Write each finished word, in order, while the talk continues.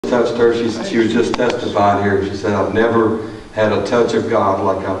touched her. She was just testifying here. She said, I've never had a touch of God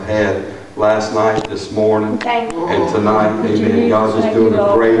like I've had last night, this morning, and tonight. Amen. God's just doing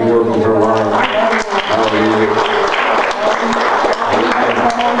a great work in her life. Hallelujah. Amen.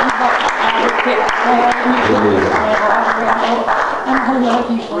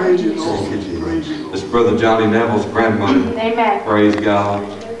 This Brother Johnny Neville's grandmother. Amen. Praise God.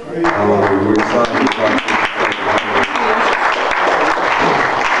 Hallelujah. We're excited about this.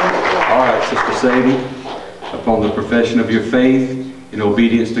 All right, Sister Sadie, upon the profession of your faith, in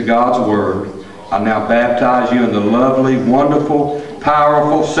obedience to God's Word, I now baptize you in the lovely, wonderful,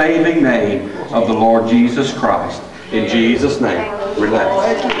 powerful, saving name of the Lord Jesus Christ. In Jesus' name,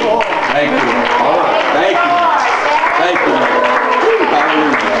 relax. Thank you. All right, thank you. Thank you.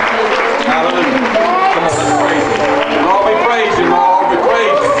 Hallelujah. Hallelujah. Come on, let's praise Him. Lord, we praise you, Lord.